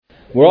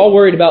We're all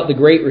worried about the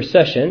Great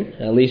Recession,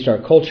 at least our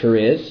culture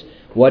is.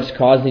 What's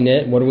causing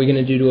it? What are we going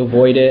to do to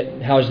avoid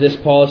it? How is this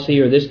policy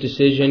or this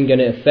decision going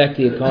to affect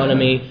the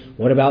economy?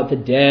 What about the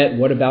debt?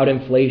 What about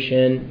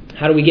inflation?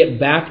 How do we get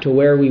back to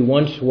where we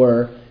once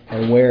were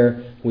and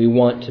where we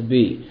want to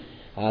be?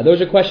 Those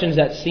are questions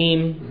that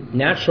seem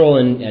natural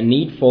and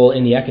needful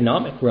in the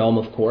economic realm,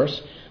 of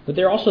course, but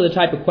they're also the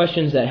type of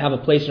questions that have a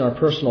place in our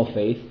personal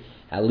faith,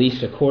 at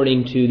least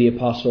according to the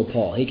Apostle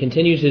Paul. He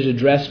continues his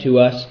address to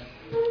us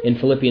in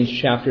Philippians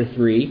chapter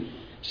 3,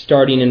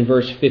 starting in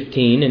verse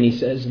 15, and he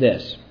says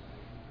this.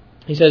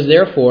 He says,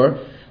 "Therefore,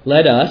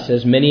 let us,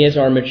 as many as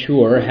are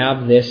mature,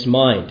 have this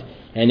mind.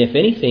 And if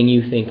anything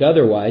you think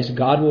otherwise,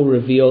 God will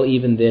reveal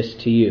even this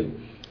to you.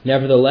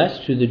 Nevertheless,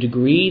 to the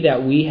degree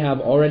that we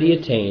have already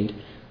attained,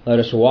 let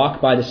us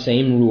walk by the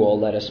same rule,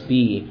 let us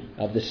be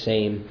of the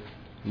same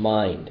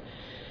mind."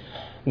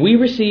 We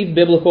receive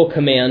biblical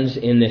commands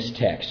in this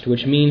text,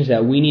 which means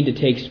that we need to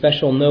take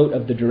special note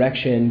of the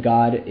direction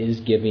God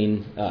is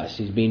giving us.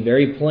 He's being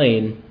very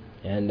plain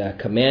and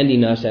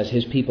commanding us as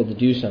His people to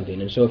do something.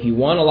 And so if you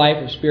want a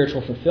life of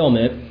spiritual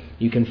fulfillment,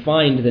 you can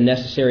find the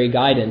necessary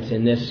guidance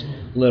in this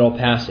little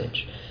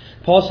passage.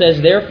 Paul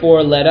says,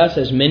 "Therefore, let us,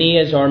 as many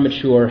as are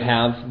mature,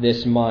 have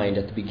this mind,"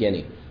 at the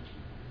beginning.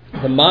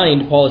 The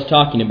mind Paul is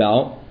talking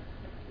about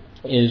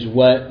is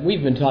what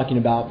we've been talking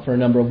about for a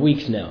number of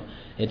weeks now.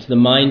 It's the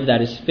mind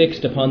that is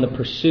fixed upon the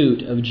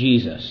pursuit of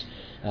Jesus.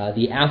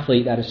 The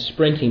athlete that is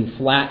sprinting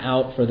flat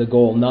out for the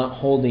goal, not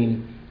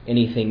holding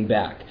anything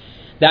back.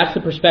 That's the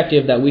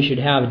perspective that we should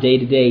have day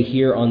to day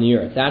here on the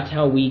earth. That's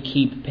how we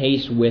keep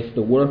pace with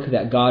the work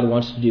that God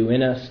wants to do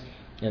in us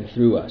and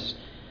through us.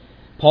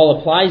 Paul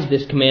applies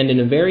this command in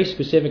a very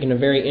specific and a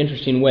very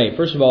interesting way.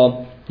 First of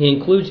all, he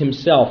includes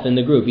himself in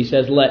the group. He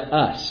says, "Let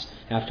us,"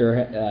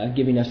 after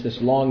giving us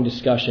this long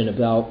discussion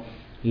about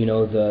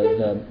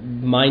the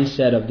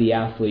mindset of the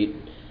athlete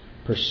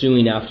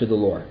pursuing after the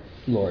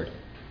Lord.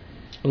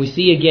 We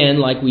see again,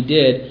 like we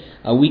did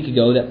a week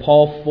ago, that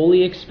Paul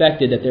fully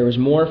expected that there was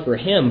more for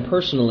him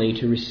personally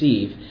to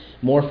receive,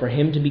 more for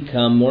him to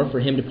become, more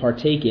for him to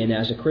partake in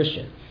as a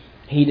Christian.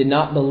 He did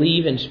not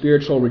believe in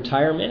spiritual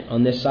retirement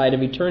on this side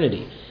of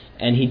eternity,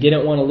 and he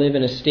didn't want to live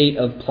in a state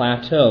of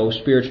plateau,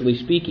 spiritually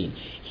speaking.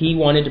 He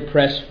wanted to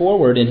press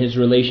forward in his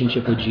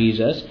relationship with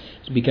Jesus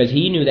because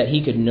he knew that he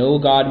could know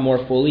God more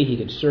fully, he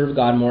could serve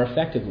God more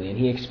effectively, and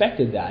he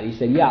expected that. He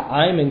said, "Yeah,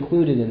 I'm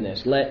included in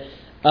this. Let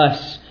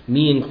us,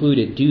 me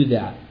included, do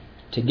that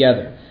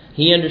together."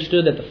 He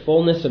understood that the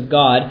fullness of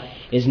God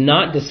is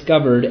not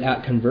discovered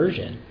at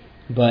conversion,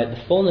 but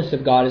the fullness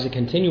of God is a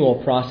continual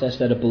process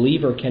that a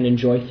believer can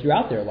enjoy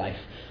throughout their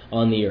life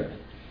on the earth.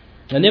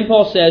 And then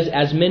Paul says,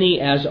 "as many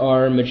as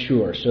are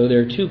mature." So there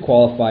are two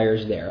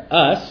qualifiers there.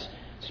 Us,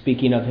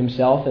 speaking of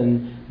himself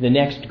and the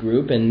next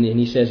group, and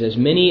he says, "as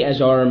many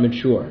as are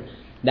mature."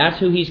 That's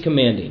who he's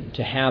commanding,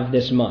 to have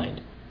this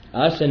mind.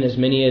 Us and as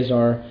many as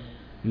are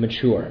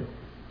mature.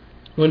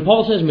 When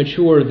Paul says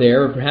mature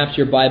there, or perhaps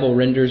your Bible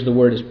renders the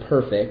word as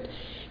perfect,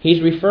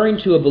 he's referring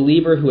to a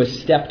believer who has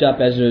stepped up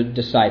as a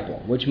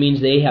disciple, which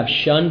means they have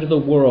shunned the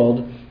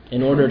world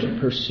in order to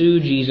pursue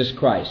Jesus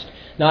Christ,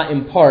 not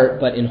in part,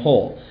 but in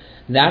whole.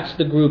 That's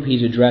the group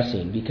he's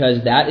addressing,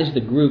 because that is the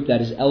group that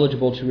is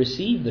eligible to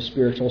receive the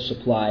spiritual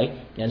supply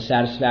and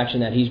satisfaction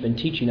that he's been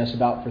teaching us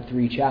about for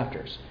 3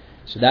 chapters.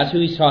 So that's who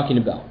he's talking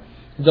about.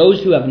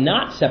 Those who have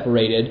not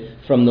separated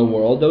from the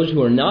world, those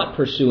who are not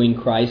pursuing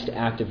Christ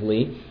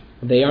actively,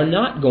 they are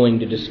not going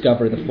to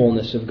discover the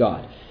fullness of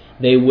God.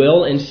 They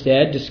will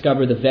instead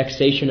discover the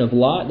vexation of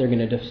Lot. They're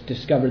going to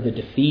discover the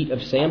defeat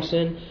of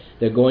Samson.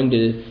 They're going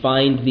to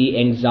find the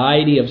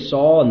anxiety of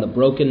Saul and the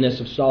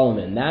brokenness of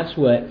Solomon. That's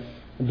what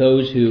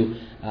those who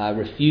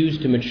refuse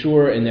to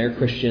mature in their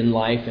Christian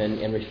life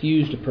and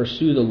refuse to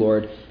pursue the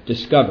Lord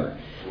discover.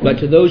 But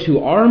to those who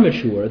are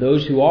mature,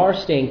 those who are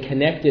staying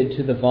connected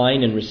to the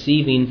vine and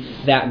receiving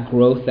that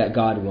growth that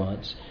God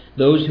wants,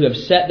 those who have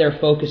set their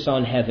focus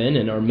on heaven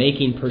and are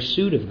making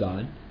pursuit of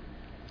God,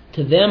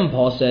 to them,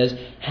 Paul says,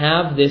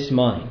 have this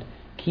mind.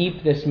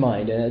 Keep this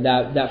mind.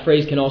 That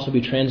phrase can also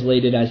be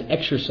translated as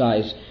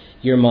exercise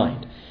your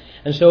mind.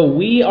 And so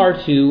we are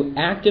to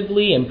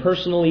actively and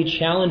personally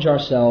challenge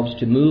ourselves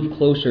to move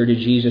closer to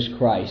Jesus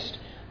Christ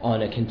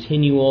on a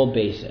continual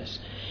basis.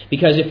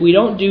 Because if we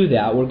don't do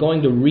that, we're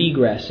going to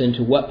regress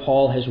into what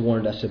Paul has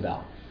warned us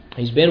about.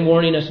 He's been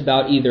warning us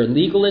about either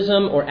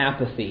legalism or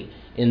apathy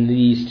in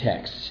these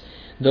texts.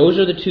 Those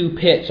are the two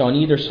pits on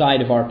either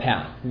side of our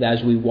path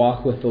as we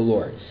walk with the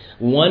Lord.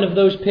 One of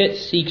those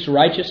pits seeks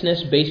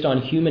righteousness based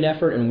on human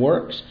effort and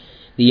works.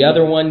 The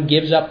other one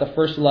gives up the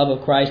first love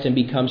of Christ and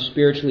becomes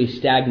spiritually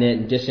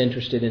stagnant and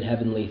disinterested in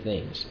heavenly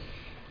things.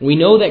 We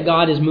know that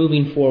God is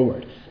moving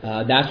forward.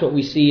 That's what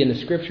we see in the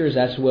Scriptures.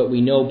 That's what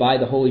we know by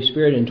the Holy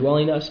Spirit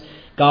indwelling us.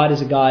 God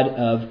is a God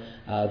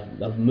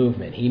of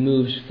movement. He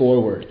moves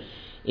forward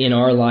in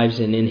our lives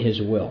and in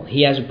His will.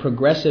 He has a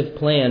progressive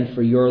plan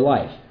for your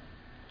life.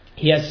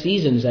 He has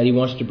seasons that He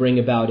wants to bring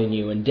about in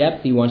you, and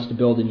depth He wants to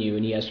build in you,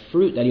 and He has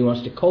fruit that He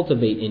wants to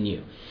cultivate in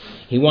you.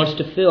 He wants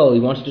to fill, He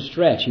wants to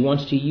stretch, He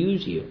wants to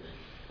use you.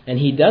 And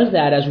He does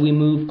that as we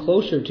move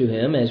closer to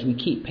Him, as we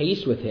keep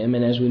pace with Him,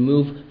 and as we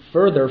move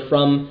further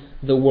from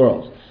the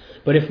world.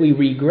 But if we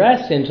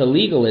regress into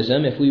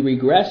legalism, if we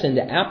regress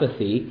into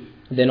apathy,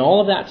 then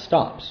all of that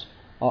stops.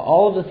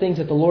 All of the things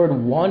that the Lord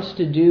wants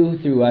to do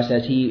through us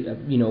as He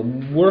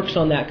works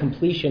on that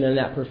completion and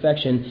that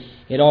perfection,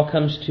 it all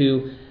comes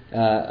to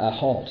a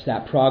halt.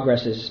 That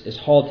progress is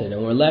halted,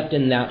 and we're left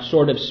in that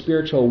sort of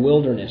spiritual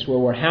wilderness where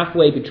we're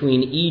halfway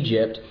between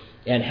Egypt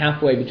and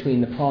halfway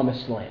between the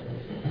Promised Land.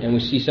 And we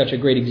see such a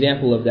great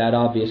example of that,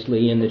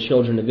 obviously, in the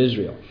children of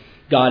Israel.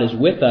 God is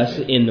with us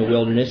in the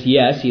wilderness.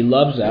 Yes, He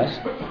loves us.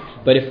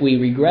 But if we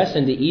regress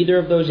into either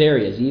of those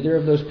areas, either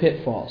of those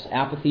pitfalls,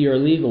 apathy or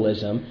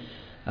legalism,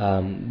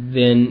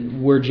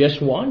 then we're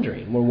just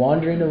wandering. We're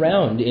wandering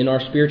around in our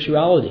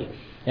spirituality.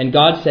 And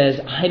God says,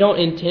 I don't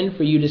intend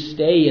for you to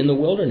stay in the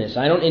wilderness.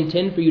 I don't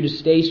intend for you to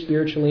stay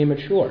spiritually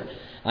immature.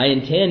 I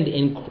intend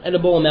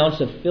incredible amounts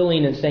of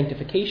filling and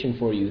sanctification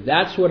for you.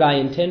 That's what I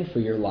intend for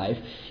your life,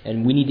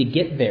 and we need to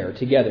get there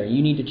together.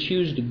 You need to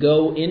choose to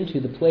go into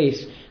the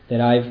place that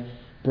I've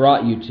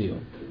brought you to.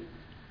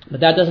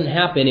 But that doesn't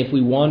happen if we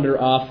wander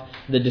off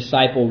the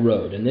disciple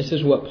road, and this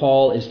is what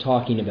Paul is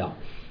talking about.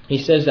 He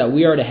says that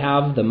we are to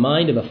have the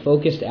mind of a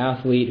focused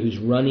athlete who's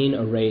running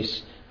a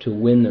race to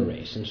win the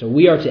race. And so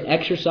we are to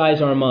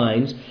exercise our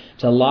minds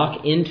to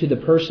lock into the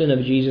person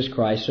of Jesus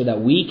Christ so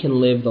that we can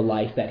live the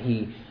life that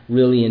He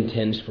really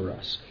intends for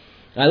us.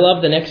 I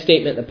love the next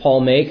statement that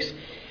Paul makes.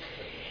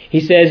 He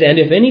says, and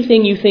if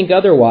anything you think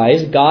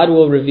otherwise, God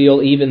will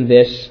reveal even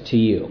this to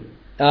you.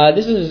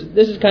 This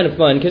is kind of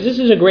fun because this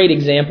is a great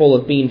example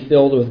of being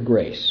filled with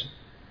grace.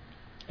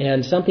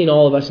 And something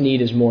all of us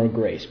need is more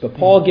grace. But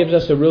Paul gives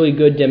us a really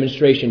good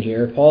demonstration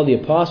here. Paul the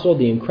apostle,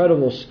 the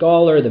incredible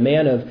scholar, the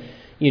man of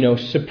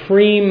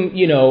supreme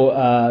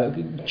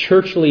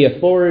churchly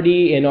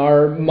authority in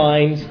our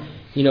minds,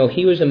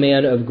 he was a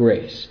man of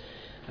grace.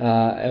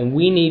 And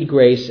we need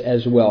grace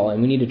as well,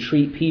 and we need to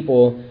treat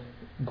people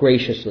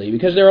graciously,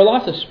 because there are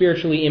lots of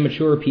spiritually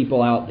immature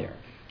people out there.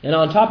 And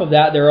on top of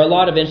that, there are a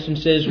lot of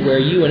instances where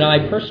you and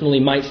I personally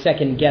might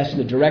second guess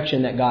the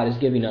direction that God is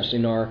giving us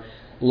in our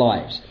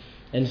lives.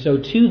 And so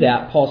to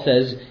that, Paul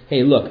says,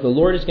 hey, look, the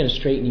Lord is going to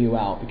straighten you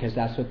out because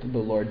that's what the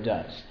Lord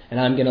does. And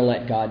I'm going to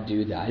let God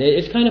do that.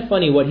 It's kind of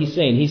funny what he's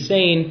saying. He's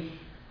saying,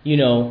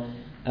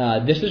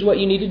 this is what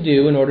you need to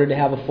do in order to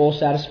have a full,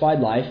 satisfied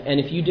life. And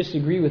if you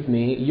disagree with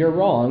me, you're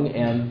wrong.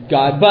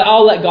 But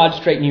I'll let God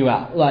straighten you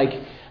out.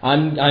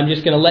 I'm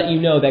just going to let you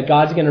know that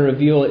God's going to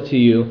reveal it to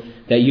you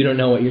that you don't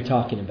know what you're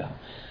talking about.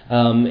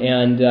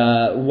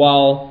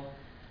 While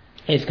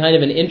it's kind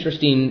of an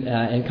interesting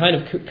and kind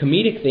of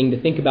comedic thing to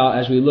think about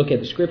as we look at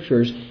the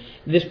Scriptures,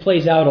 this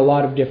plays out a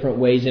lot of different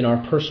ways in our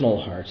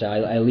personal hearts,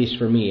 at least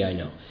for me, I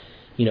know.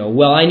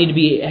 I need to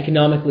be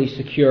economically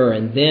secure,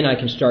 and then I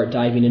can start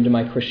diving into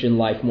my Christian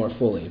life more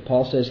fully.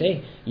 Paul says,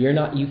 hey,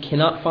 you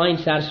cannot find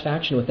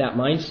satisfaction with that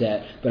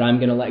mindset, but I'm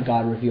going to let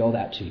God reveal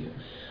that to you.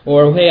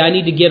 Or, hey, I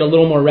need to get a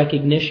little more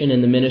recognition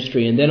in the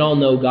ministry, and then I'll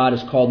know God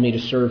has called me to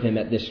serve Him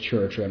at this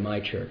church or at my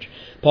church.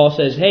 Paul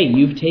says, hey,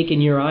 you've taken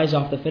your eyes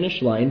off the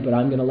finish line, but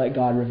I'm going to let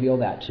God reveal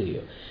that to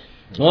you.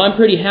 Well, I'm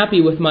pretty happy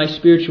with my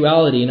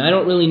spirituality, and I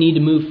don't really need to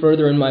move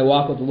further in my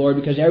walk with the Lord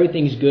because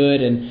everything's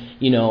good and,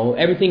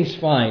 everything's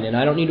fine, and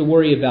I don't need to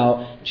worry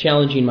about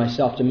challenging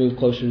myself to move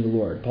closer to the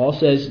Lord. Paul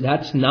says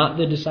that's not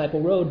the disciple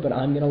road, but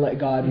I'm going to let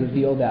God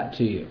reveal that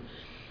to you.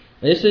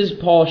 This is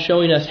Paul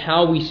showing us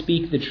how we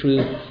speak the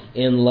truth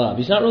in love.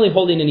 He's not really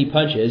holding any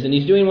punches, and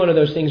he's doing one of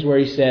those things where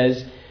he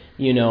says,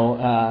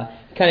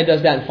 kind of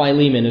does that in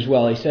Philemon as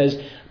well. He says,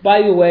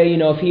 by the way,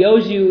 if he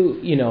owes you,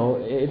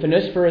 if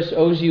Onesiphorus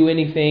owes you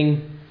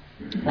anything,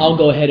 I'll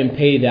go ahead and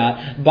pay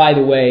that. By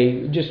the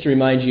way, just to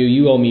remind you,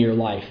 you owe me your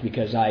life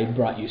because I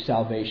brought you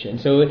salvation.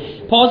 So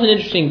Paul's an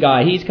interesting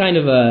guy. He's kind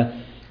of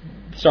a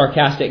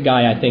sarcastic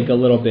guy, I think, a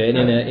little bit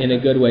in a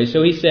good way.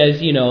 So he says,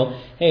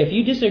 hey, if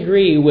you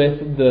disagree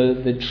with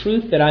the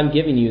truth that I'm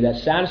giving you, that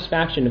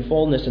satisfaction and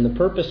fullness and the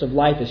purpose of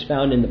life is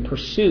found in the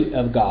pursuit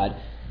of God,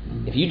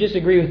 if you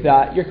disagree with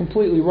that, you're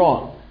completely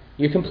wrong.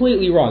 You're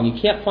completely wrong. You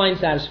can't find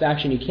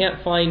satisfaction. You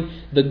can't find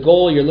the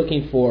goal you're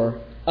looking for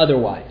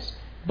otherwise.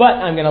 But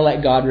I'm going to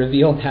let God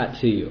reveal that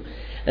to you.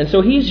 And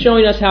so he's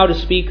showing us how to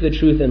speak the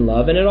truth in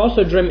love. And it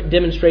also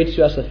demonstrates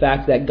to us the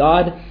fact that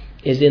God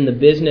is in the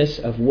business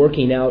of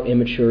working out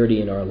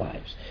immaturity in our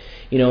lives.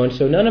 And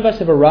so none of us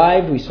have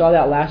arrived. We saw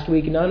that last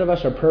week. None of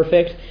us are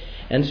perfect.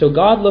 And so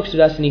God looks at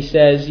us and He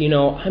says,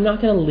 I'm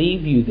not going to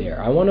leave you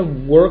there. I want to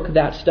work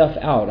that stuff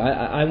out.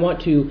 I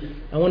want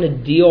to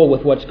deal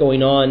with what's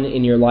going on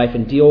in your life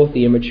and deal with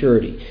the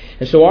immaturity.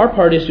 And so our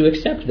part is to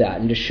accept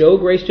that and to show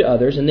grace to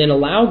others and then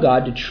allow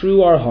God to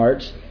true our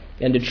hearts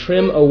and to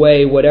trim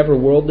away whatever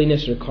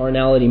worldliness or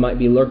carnality might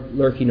be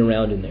lurking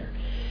around in there.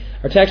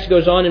 Our text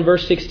goes on in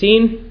verse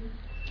 16.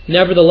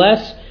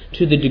 Nevertheless,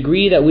 to the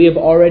degree that we have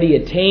already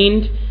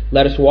attained,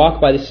 let us walk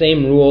by the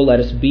same rule,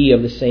 let us be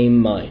of the same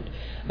mind.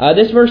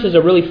 This verse is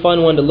a really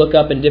fun one to look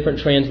up in different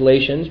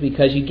translations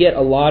because you get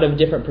a lot of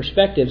different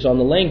perspectives on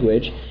the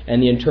language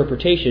and the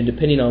interpretation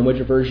depending on which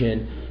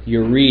version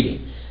you're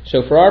reading.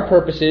 So for our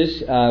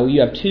purposes,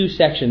 you have two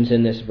sections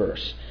in this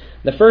verse.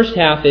 The first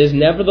half is,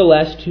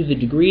 nevertheless, to the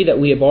degree that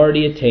we have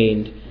already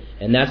attained,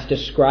 and that's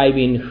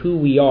describing who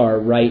we are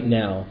right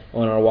now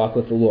on our walk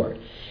with the Lord.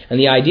 And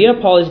the idea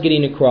Paul is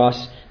getting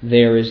across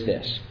there is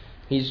this.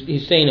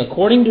 He's saying,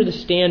 according to the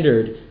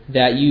standard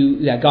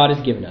that God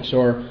has given us,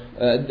 or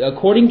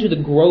according to the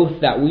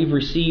growth that we've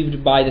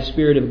received by the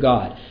Spirit of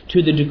God,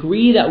 to the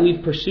degree that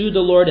we've pursued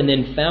the Lord and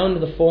then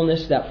found the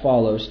fullness that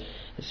follows,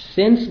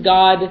 since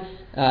God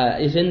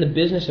is in the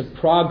business of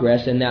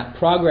progress, and that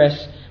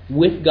progress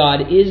with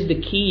God is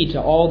the key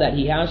to all that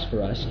He has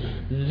for us,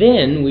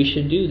 then we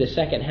should do the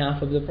second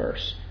half of the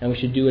verse, and we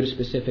should do it a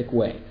specific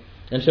way.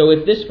 And so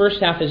if this first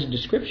half is a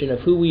description of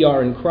who we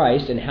are in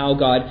Christ and how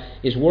God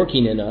is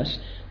working in us,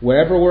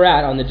 wherever we're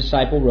at on the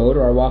disciple road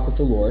or our walk with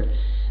the Lord,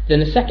 then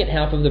the second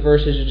half of the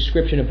verse is a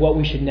description of what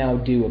we should now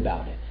do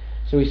about it.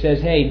 So he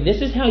says, hey,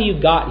 this is how you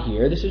got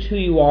here. This is who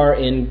you are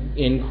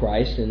in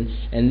Christ.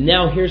 And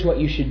now here's what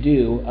you should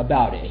do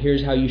about it.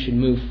 Here's how you should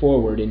move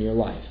forward in your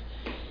life.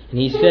 And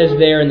he says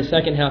there in the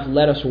second half,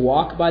 let us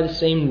walk by the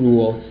same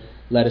rule.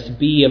 Let us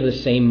be of the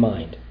same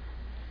mind.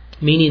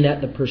 Meaning that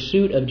the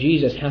pursuit of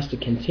Jesus has to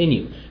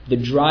continue. The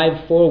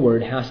drive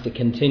forward has to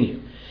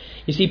continue.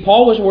 You see,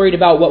 Paul was worried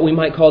about what we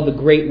might call the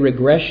great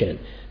regression.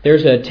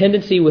 There's a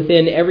tendency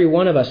within every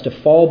one of us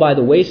to fall by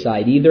the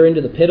wayside, either into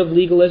the pit of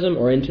legalism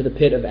or into the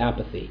pit of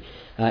apathy.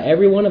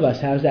 Every one of us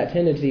has that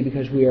tendency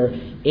because we are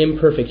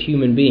imperfect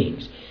human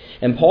beings.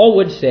 And Paul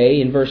would say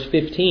in verse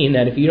 15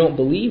 that if you don't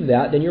believe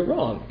that, then you're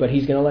wrong. But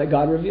he's going to let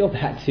God reveal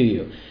that to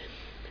you.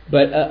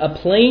 But a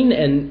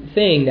plain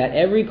thing that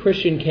every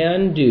Christian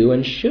can do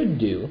and should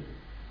do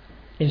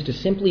is to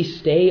simply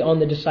stay on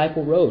the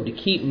disciple road, to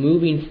keep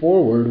moving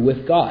forward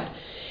with God.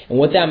 And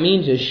what that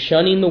means is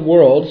shunning the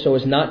world so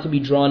as not to be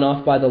drawn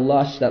off by the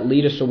lusts that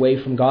lead us away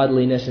from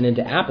godliness and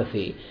into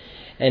apathy.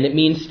 And it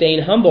means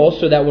staying humble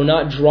so that we're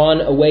not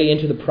drawn away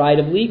into the pride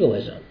of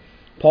legalism.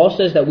 Paul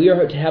says that we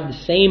are to have the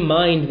same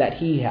mind that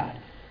he had,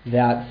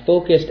 that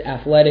focused,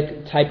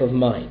 athletic type of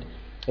mind.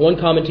 One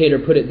commentator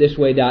put it this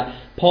way, that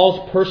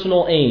Paul's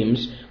personal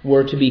aims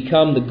were to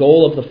become the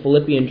goal of the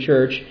Philippian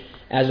church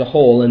as a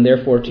whole, and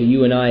therefore to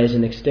you and I as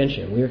an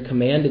extension. We are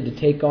commanded to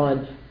take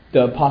on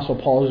the Apostle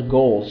Paul's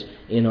goals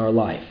in our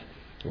life.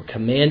 We're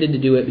commanded to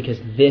do it because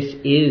this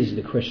is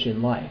the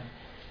Christian life.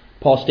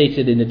 Paul states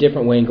it in a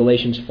different way in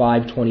Galatians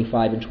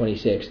 5:25 and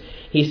 26.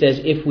 He says,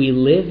 if we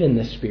live in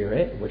the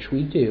Spirit, which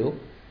we do,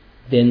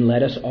 then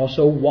let us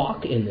also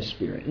walk in the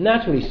Spirit. And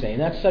that's what he's saying.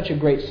 That's such a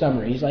great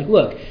summary. He's like,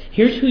 look,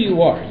 here's who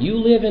you are. You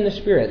live in the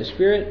Spirit. The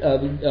Spirit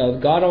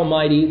of God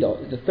Almighty,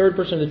 the third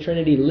person of the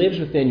Trinity, lives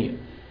within you.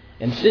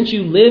 And since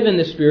you live in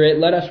the Spirit,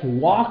 let us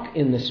walk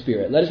in the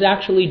Spirit. Let us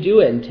actually do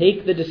it and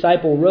take the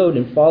disciple road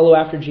and follow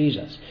after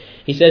Jesus.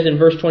 He says in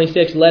verse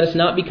 26, let us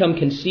not become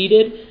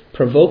conceited,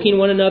 provoking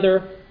one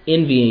another,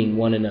 envying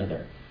one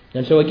another.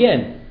 And so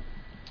again,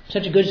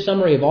 such a good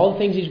summary of all the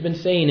things he's been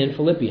saying in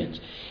Philippians.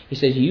 He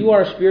says, you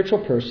are a spiritual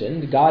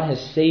person. God has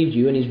saved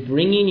you, and He's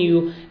bringing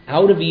you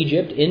out of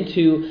Egypt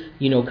into,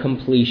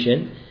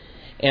 completion.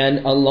 And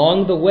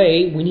along the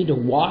way, we need to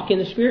walk in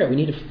the Spirit. We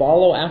need to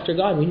follow after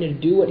God. We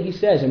need to do what He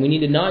says. And we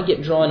need to not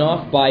get drawn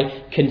off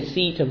by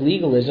conceit of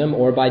legalism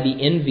or by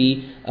the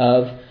envy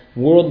of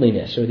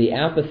worldliness or the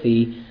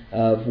apathy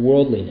of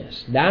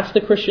worldliness. That's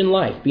the Christian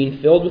life, being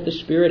filled with the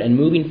Spirit and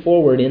moving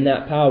forward in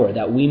that power,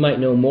 that we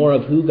might know more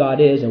of who God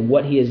is and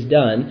what He has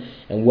done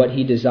and what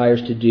He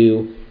desires to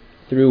do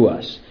through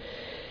us.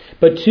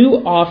 But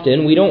too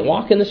often we don't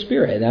walk in the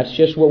Spirit. That's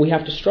just what we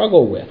have to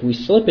struggle with. We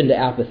slip into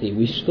apathy.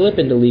 We slip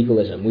into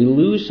legalism. We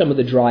lose some of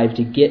the drive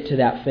to get to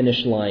that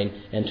finish line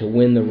and to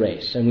win the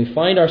race. And we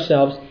find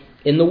ourselves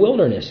in the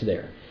wilderness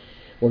there,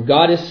 where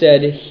God has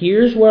said,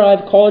 here's where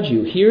I've called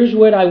you. Here's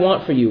what I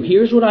want for you.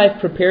 Here's what I've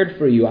prepared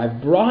for you.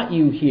 I've brought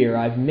you here.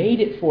 I've made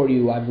it for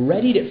you. I've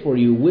readied it for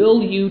you.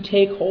 Will you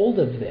take hold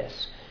of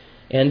this?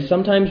 And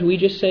sometimes we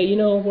just say,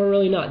 we're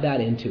really not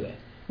that into it.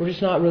 We're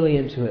just not really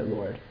into it,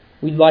 Lord.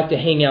 We'd like to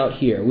hang out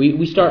here.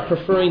 We start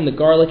preferring the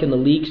garlic and the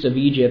leeks of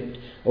Egypt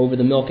over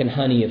the milk and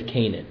honey of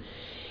Canaan.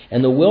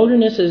 And the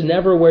wilderness is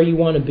never where you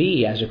want to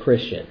be as a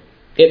Christian.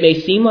 It may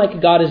seem like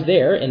God is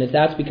there, and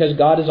that's because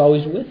God is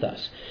always with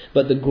us.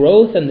 But the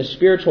growth and the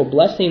spiritual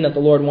blessing that the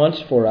Lord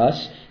wants for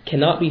us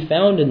cannot be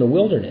found in the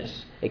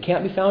wilderness. It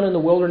can't be found in the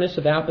wilderness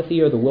of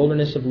apathy or the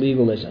wilderness of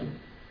legalism.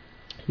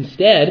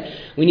 Instead,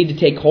 we need to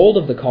take hold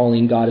of the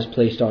calling God has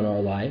placed on our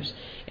lives.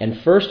 And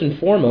first and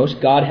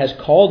foremost, God has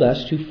called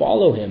us to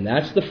follow Him.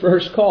 That's the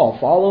first call.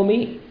 Follow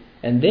me.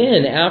 And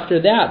then after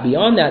that,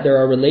 beyond that, there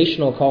are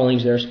relational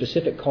callings, there are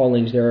specific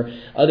callings, there are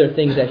other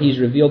things that He's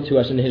revealed to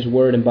us in His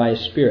Word and by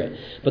His Spirit.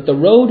 But the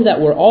road that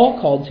we're all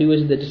called to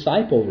is the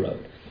disciple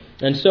road.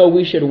 And so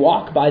we should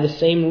walk by the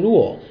same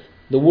rule.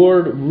 The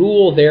word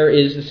rule there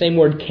is the same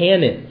word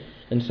canon.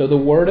 And so the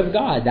Word of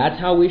God, that's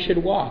how we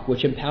should walk,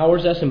 which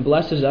empowers us and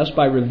blesses us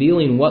by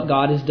revealing what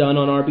God has done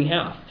on our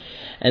behalf.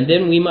 And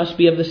then we must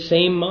be of the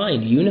same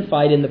mind,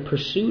 unified in the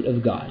pursuit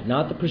of God.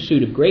 Not the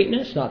pursuit of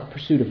greatness, not the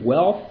pursuit of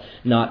wealth,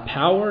 not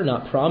power,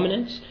 not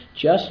prominence.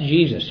 Just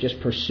Jesus, just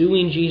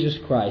pursuing Jesus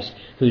Christ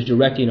who's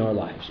directing our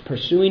lives.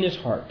 Pursuing His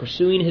heart,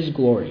 pursuing His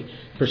glory,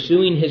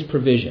 pursuing His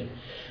provision.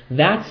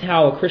 That's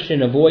how a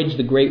Christian avoids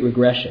the great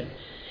regression.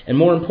 And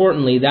more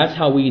importantly, that's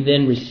how we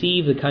then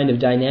receive the kind of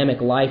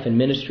dynamic life and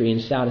ministry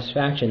and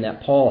satisfaction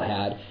that Paul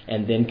had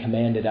and then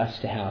commanded us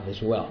to have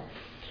as well.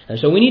 And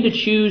so we need to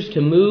choose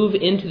to move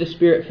into the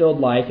Spirit-filled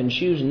life and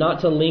choose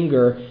not to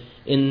linger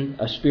in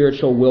a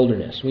spiritual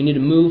wilderness. We need to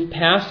move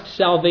past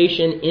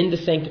salvation into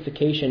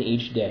sanctification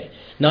each day.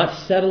 Not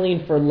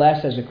settling for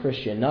less as a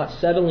Christian. Not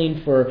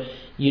settling for,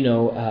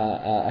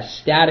 a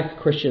static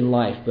Christian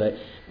life,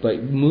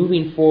 but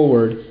moving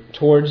forward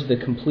towards the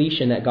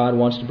completion that God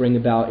wants to bring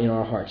about in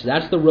our hearts.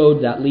 That's the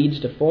road that leads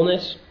to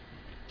fullness,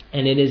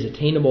 and it is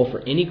attainable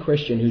for any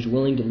Christian who's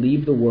willing to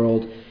leave the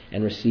world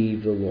and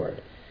receive the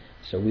Lord.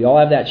 So we all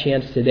have that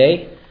chance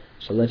today,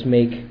 so let's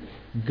make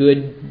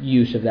good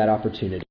use of that opportunity.